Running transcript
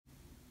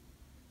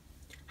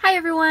Hi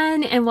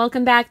everyone, and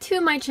welcome back to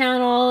my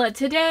channel.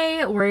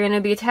 Today we're going to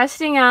be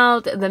testing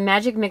out the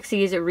Magic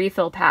Mixies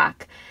Refill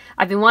Pack.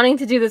 I've been wanting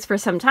to do this for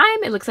some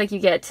time. It looks like you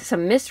get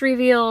some mist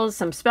reveals,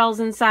 some spells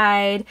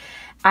inside.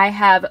 I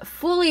have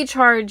fully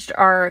charged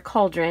our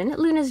Cauldron.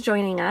 Luna's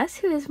joining us,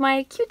 who is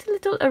my cute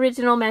little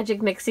original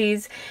Magic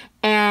Mixies,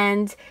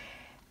 and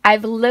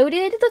I've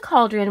loaded the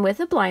Cauldron with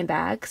a blind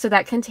bag. So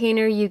that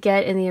container you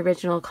get in the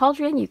original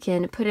Cauldron, you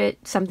can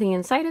put something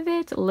inside of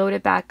it, load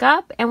it back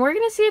up, and we're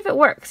going to see if it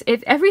works.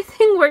 If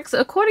everything works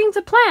according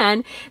to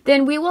plan,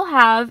 then we will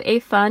have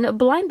a fun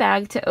blind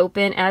bag to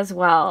open as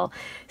well.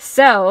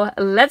 So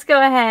let's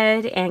go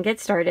ahead and get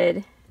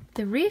started.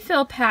 The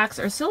refill packs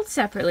are sold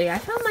separately. I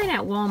found mine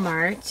at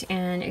Walmart,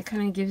 and it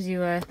kind of gives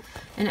you an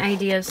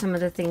idea of some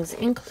of the things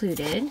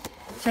included.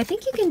 So I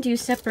think you can do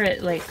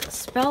separate like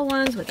spell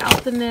ones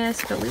without the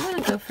mist, but we want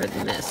to go for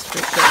the mist for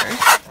sure.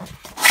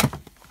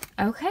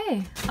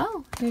 Okay.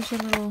 Oh, here's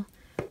your little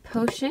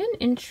potion.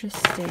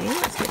 Interesting.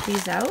 Let's get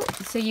these out.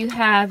 So you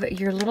have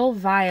your little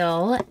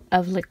vial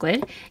of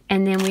liquid,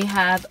 and then we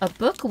have a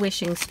book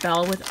wishing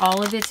spell with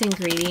all of its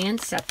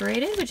ingredients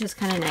separated, which is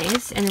kind of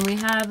nice. And then we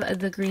have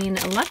the green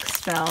luck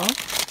spell,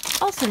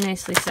 also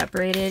nicely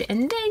separated.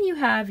 And then you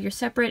have your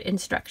separate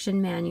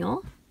instruction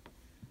manual.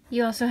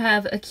 You also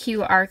have a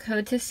QR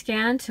code to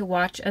scan to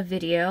watch a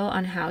video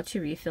on how to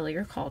refill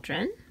your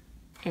cauldron.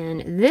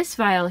 And this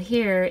vial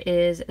here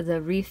is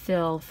the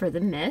refill for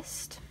the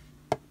mist.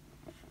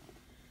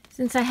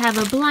 Since I have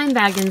a blind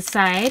bag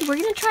inside, we're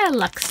going to try a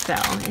luck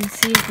spell and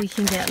see if we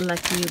can get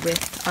lucky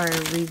with our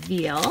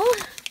reveal.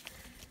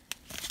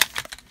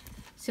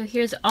 So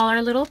here's all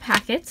our little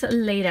packets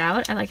laid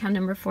out. I like how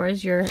number 4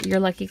 is your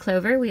lucky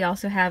clover. We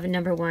also have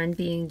number 1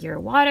 being your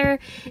water.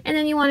 And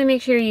then you want to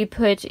make sure you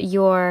put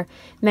your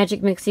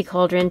Magic Mixie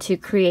Cauldron to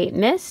create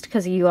mist,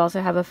 because you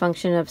also have a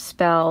function of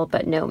spell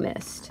but no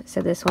mist.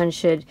 So this one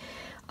should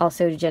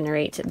also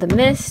generate the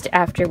mist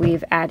after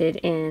we've added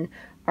in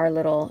our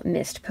little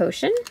mist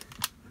potion.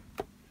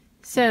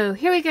 So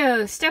here we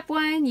go. Step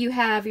 1, you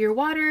have your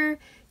water.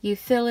 You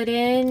fill it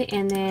in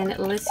and then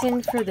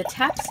listen for the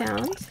tap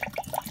sound.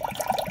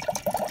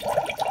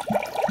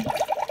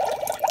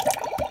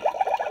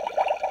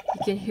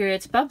 You can hear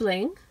it's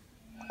bubbling.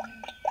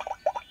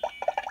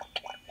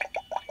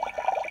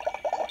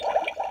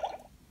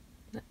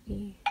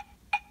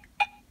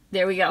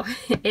 There we go.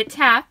 It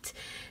tapped.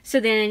 So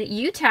then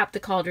you tap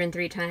the cauldron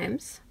 3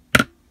 times.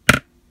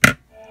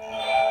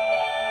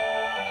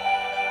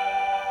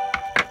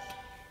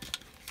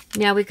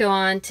 Now we go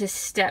on to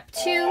step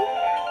 2,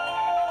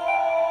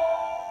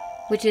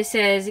 which it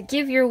says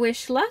give your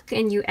wish luck,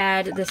 and you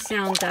add the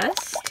sound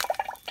dust.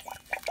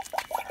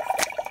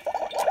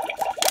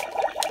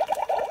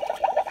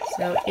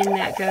 So in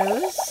that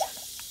goes.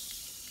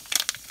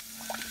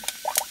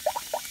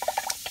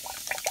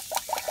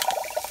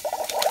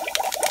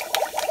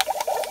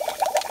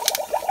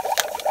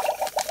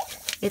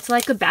 It's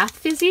like a bath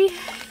fizzy.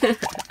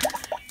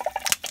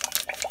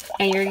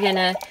 And you're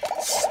gonna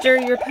stir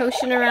your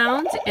potion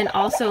around and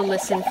also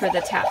listen for the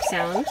tap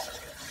sound.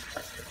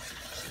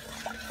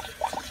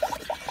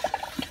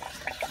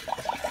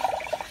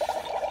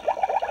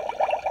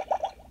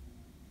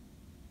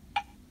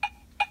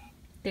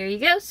 There you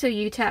go. So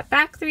you tap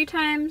back 3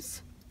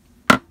 times.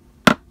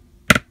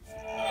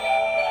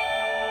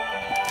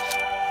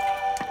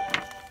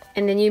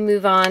 And then you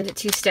move on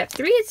to step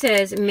 3. It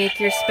says make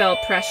your spell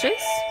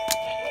precious.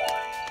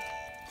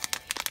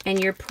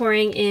 And you're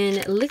pouring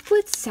in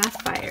liquid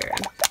sapphire.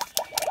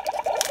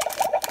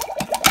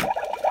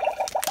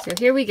 So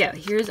here we go.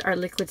 Here's our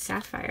liquid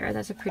sapphire.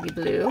 That's a pretty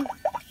blue.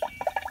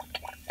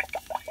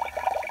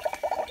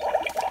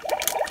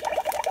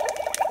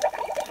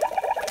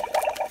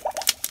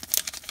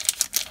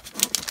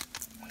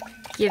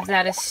 Give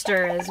that a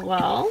stir as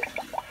well.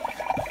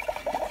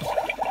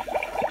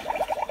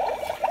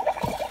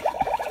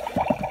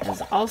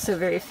 That's also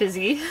very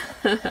fizzy.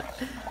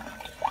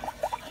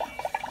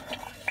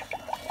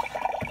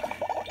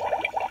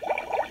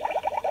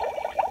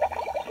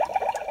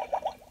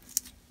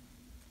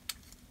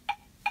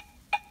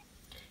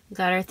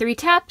 Got our 3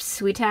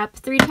 taps. We tap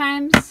 3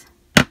 times.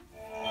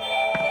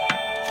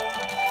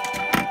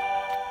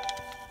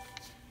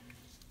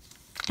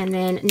 And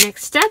then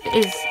next step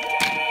is,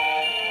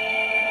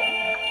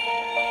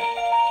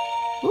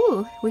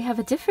 ooh, we have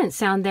a different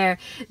sound there.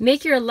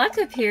 Make your luck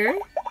appear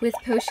with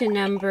potion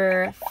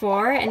number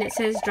 4, and it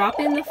says drop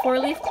in the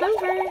 4-leaf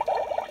clover.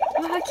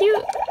 Oh, how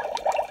cute.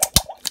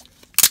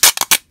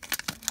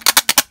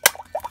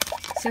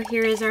 So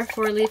here is our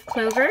 4-leaf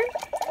clover.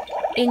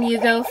 In you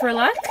go for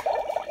luck.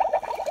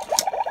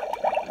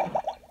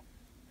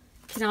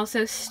 You can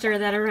also stir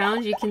that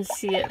around. You can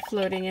see it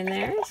floating in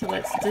there. So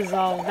let's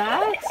dissolve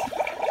that.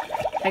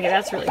 Okay,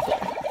 that's really cool.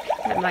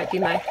 That might be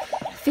my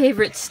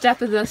favorite step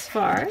thus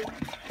far.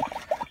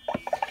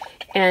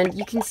 And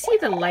you can see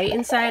the light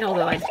inside,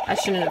 although I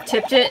shouldn't have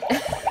tipped it.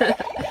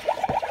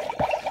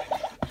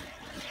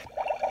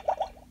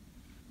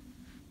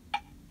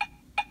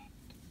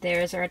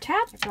 There's our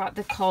tap. I brought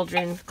the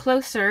cauldron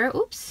closer.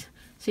 Oops.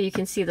 so you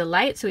can see the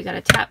light. So we got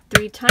to tap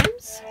 3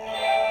 times.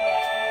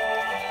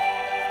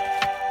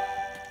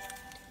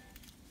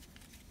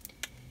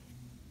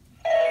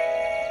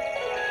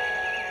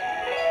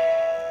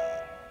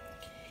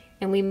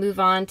 And we move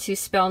on to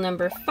spell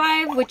number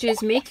 5, which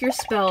is make your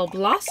spell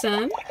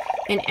blossom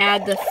and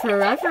add the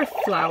forever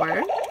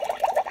flower,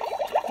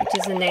 which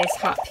is a nice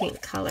hot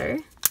pink color.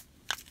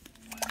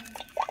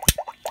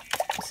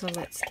 So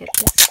let's get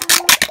this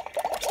out.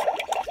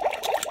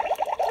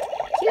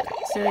 Cute.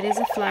 So it is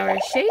a flower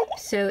shape.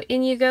 So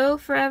in you go,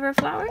 forever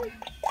flower.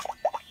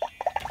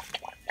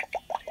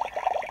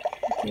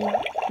 You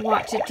can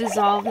watch it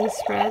dissolve and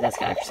spread.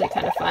 That's actually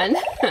kind of fun.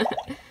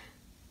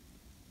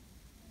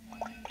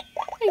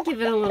 And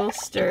give it a little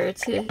stir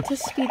to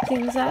speed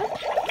things up.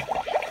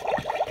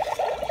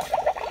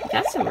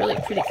 Got some really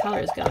pretty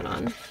colors going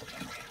on.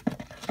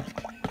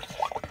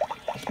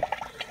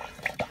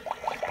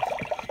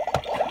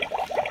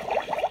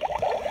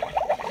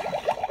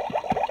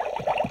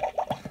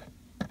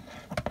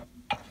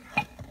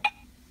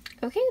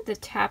 Okay, the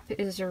tap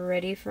is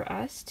ready for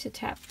us to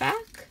tap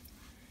back.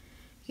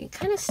 You can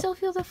kind of still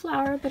feel the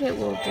flower, but it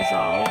will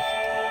dissolve.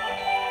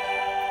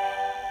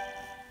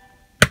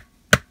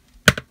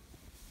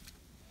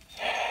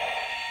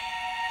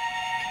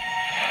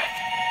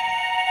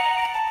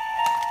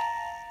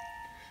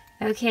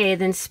 Okay,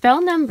 then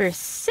spell number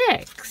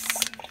 6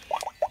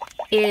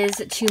 is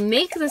to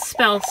make the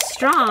spell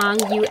strong,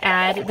 you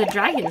add the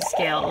dragon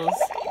scales.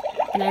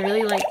 And I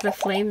really like the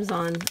flames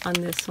on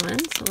this one,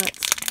 so let's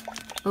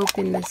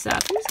open this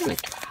up. I'm just going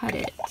to cut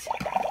it.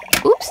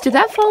 Oops, did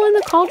that fall in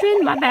the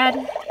cauldron? My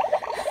bad.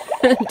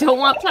 Don't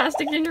want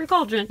plastic in your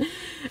cauldron.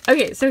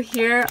 Okay, so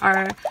here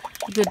are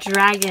the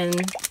dragon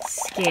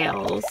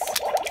scales.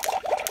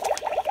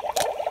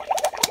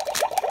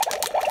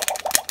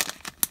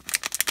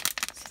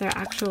 So they're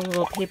actual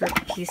little paper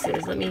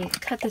pieces. Let me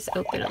cut this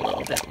open a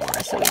little bit more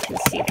so we can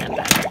see them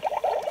better.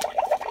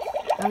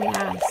 Oh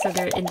yeah, so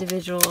they're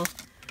individual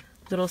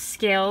little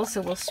scales, so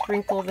we'll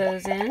sprinkle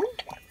those in.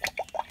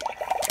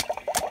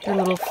 They're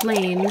little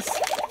flames.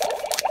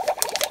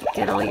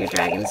 Get all your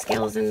dragon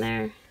scales in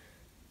there.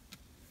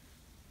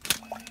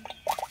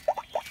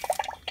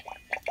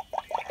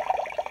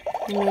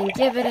 And then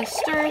give it a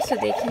stir so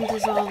they can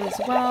dissolve as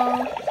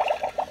well.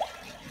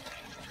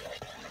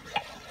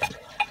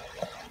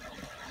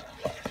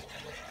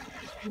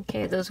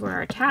 Okay, those were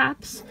our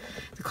taps.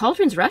 The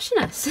cauldron's rushing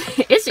us.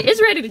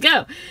 It's ready to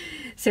go.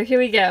 So here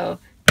we go.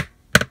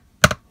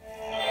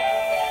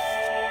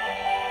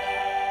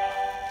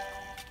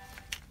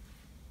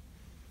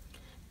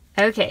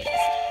 Okay.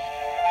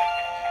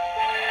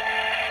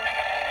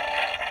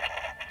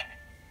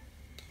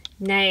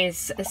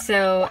 Nice.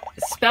 So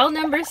spell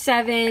number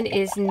 7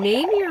 is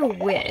name your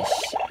wish.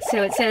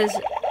 So it says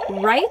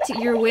write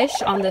your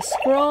wish on the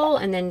scroll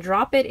and then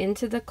drop it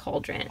into the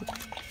cauldron,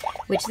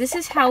 which this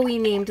is how we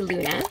named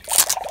Luna.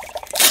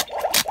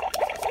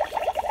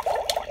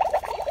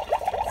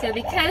 So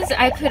because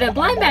I put a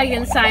blind bag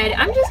inside,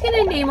 I'm just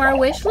going to name our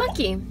wish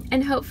Lucky,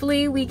 and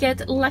hopefully we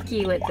get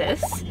lucky with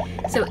this.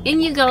 So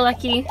in you go,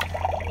 Lucky.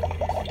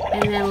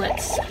 And then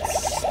let's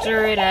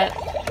stir it up.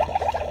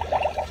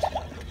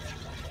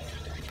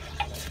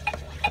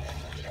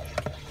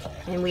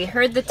 And we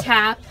heard the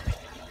tap.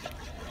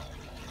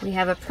 We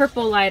have a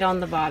purple light on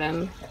the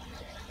bottom.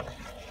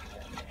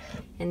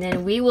 And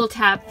then we will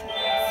tap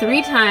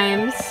 3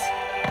 times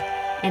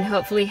and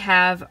hopefully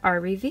have our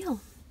reveal.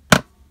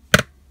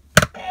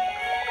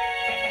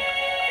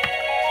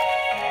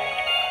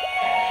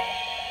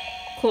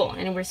 Cool,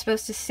 and we're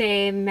supposed to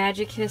say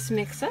Magic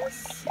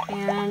Mixies,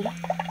 and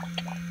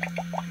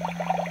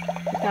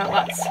we've got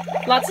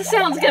lots of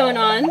sounds going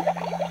on.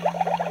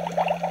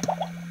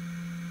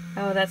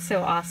 Oh, that's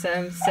so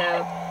awesome.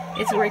 So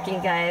it's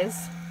working,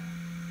 guys.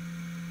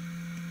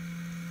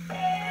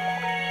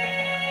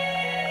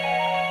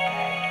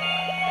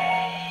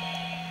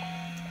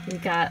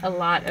 We've got a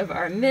lot of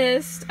our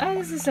mist. Oh,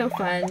 this is so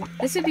fun.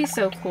 This would be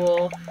so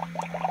cool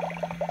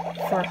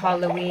for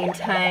Halloween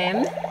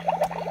time.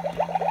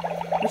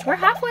 Which we're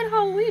halfway to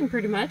Halloween,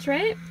 pretty much,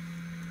 right?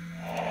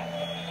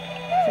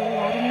 There's a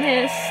lot of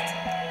mist.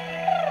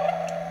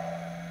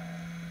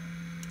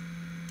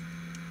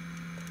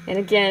 And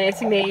again,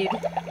 it's made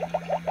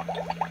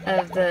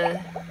of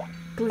the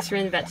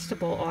glycerin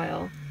vegetable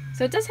oil.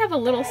 So it does have a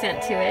little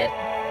scent to it.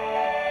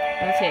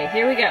 Okay,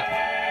 here we go.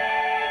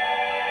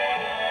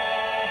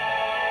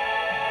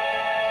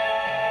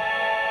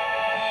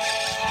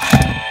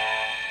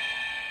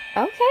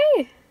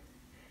 Okay.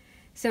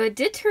 So it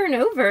did turn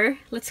over.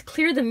 Let's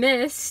clear the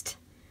mist.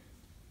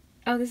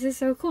 Oh, this is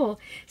so cool.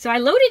 So I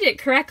loaded it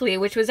correctly,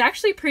 which was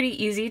actually pretty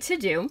easy to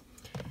do.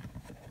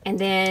 And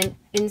then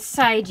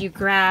inside you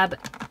grab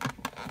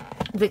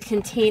the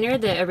container,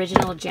 the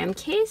original gem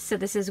case. So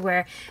this is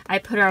where I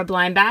put our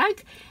blind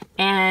bag.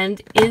 And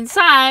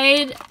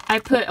inside I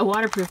put a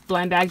waterproof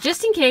blind bag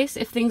just in case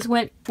if things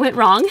went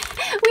wrong.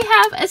 We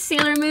have a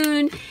Sailor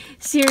Moon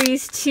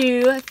Series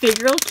 2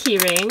 figural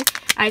keyring.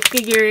 I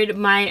figured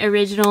my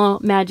original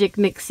Magic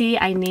Mixie,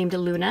 I named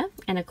Luna,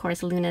 and of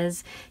course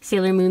Luna's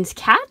Sailor Moon's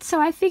cat,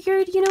 so I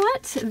figured, you know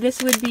what,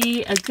 this would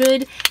be a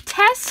good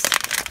test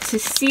to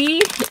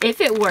see if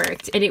it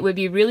worked, and it would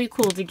be really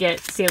cool to get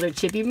Sailor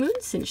Chibi Moon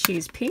since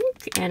she's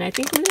pink, and I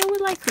think Luna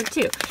would like her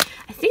too.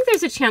 I think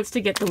there's a chance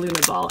to get the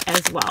Luna ball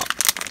as well.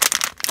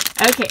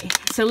 Okay,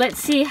 so let's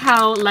see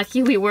how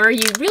lucky we were.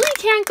 You really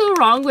can't go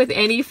wrong with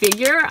any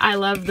figure. I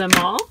love them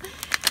all.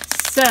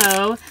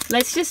 So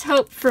let's just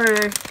hope for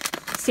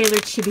Sailor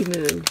Chibi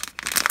Moon.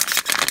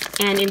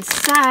 And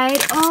inside,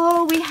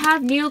 oh, we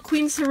have Neo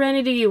Queen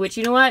Serenity, which,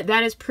 you know what,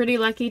 that is pretty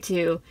lucky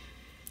too.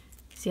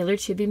 Sailor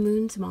Chibi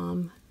Moon's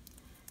mom.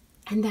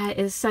 And that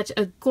is such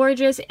a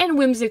gorgeous and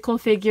whimsical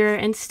figure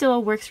and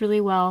still works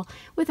really well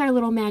with our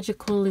little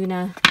magical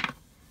Luna.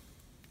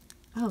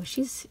 Oh,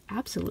 she's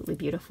absolutely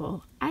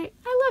beautiful. I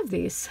love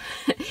these.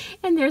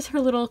 And there's her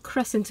little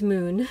crescent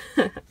moon.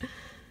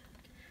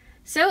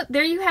 So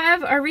there you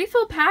have our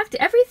refill pack.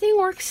 Everything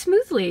works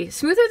smoothly,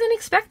 smoother than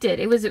expected.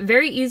 It was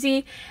very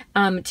easy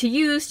to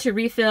use, to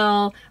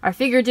refill. Our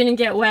figure didn't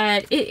get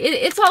wet.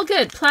 It's all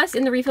good. Plus,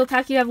 in the refill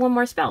pack, you have one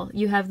more spell.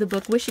 You have the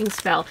book wishing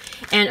spell.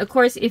 And of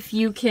course, if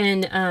you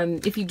can,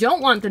 if you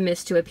don't want the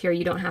mist to appear,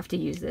 you don't have to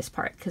use this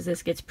part because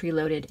this gets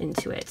preloaded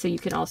into it. So you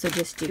can also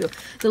just do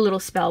the little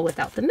spell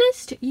without the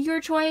mist, your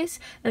choice.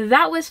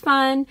 That was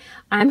fun.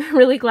 I'm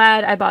really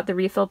glad I bought the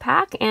refill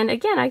pack. And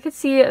again, I could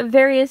see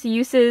various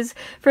uses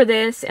for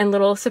this and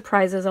little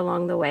surprises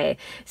along the way.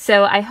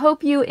 So I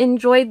hope you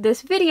enjoyed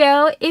this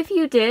video. If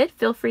you did,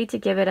 feel free to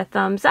give it a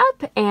thumbs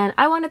up. And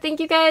I want to thank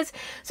you guys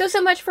so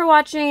much for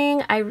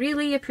watching. I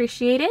really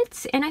appreciate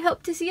it. And I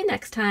hope to see you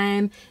next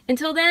time.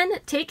 Until then,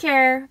 take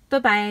care.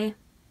 Bye-bye.